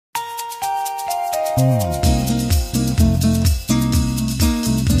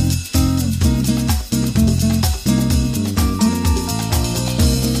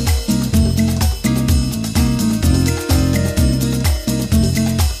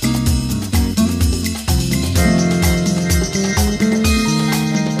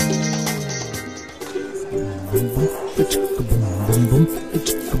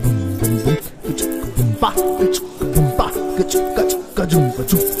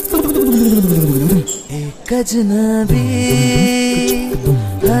एक अजनबी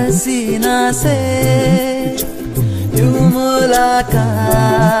हसीना से यूं मुलाकात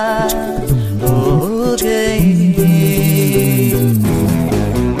हो गई।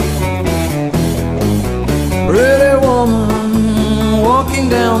 Pretty woman walking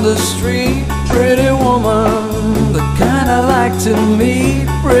down the street, pretty woman, the kind I like to meet,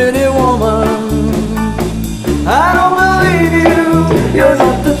 pretty woman. I don't believe you, you're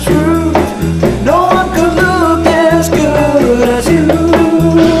not the truth. No one could look as good as you.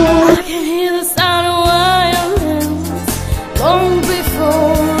 I can hear the sound of violence long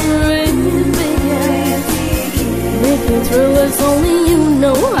before it began. Breaking through us, only you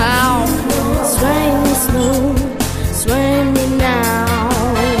know how. Sway me slow, sway me now.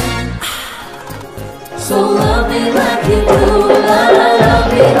 So love me like you do, love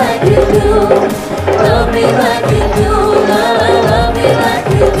me like you do. Love me like you do, love me like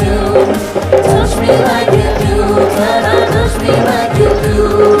you do. Touch me like you do, touch me like you do.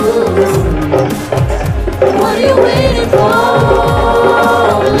 What are you waiting for?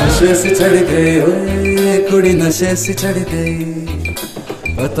 नशे से चढ़ गई ओए कुड़ी, नशे से चढ़ गई,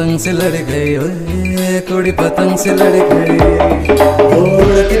 पतंग से लड़ गई ओए कुड़ी, पतंग से लड़ गई।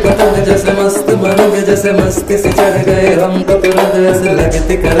 उड़ की पतंग जैसे मस्त मरंग, जैसे मस्ती से चढ़ गए हम तो तुरंत, जैसे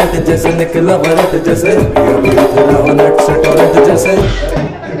लगती करंट, जैसे निकला वरट, जैसे नट से टोरंट जैसे।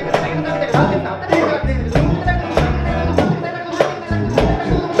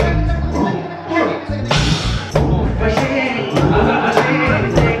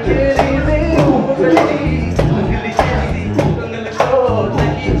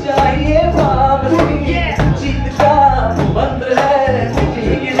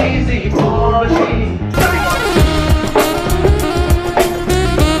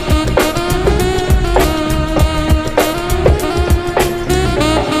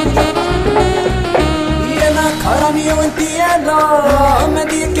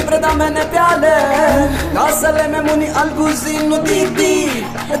 मैंने प्याले कासले में मुनी अलगुज़ीनु दीदी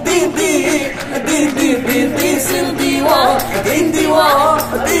दीदी दीदी दीदी सिंधीवा दीदीवा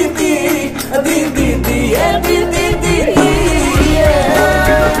दीदी दीदी दीदी दीदी दीदी।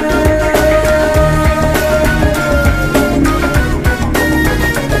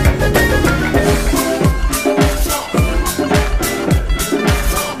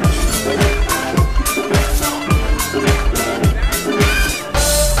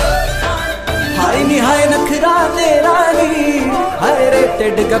 हाय नखरा तेरा नी, हाय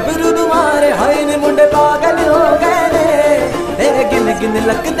रेटेड गबरू तुम्हारे, हाय ने मुंडे पागल हो गए ने, तेरे गिन गिन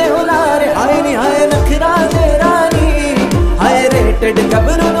लगते हो लारे। हाय नी हाय नखरा तेरा नी, हाय रेटेड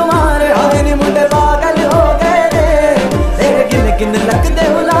गबरू तुम्हारे, हाय ने मुंडे पागल हो गए ने, तेरे गिन गिन लगते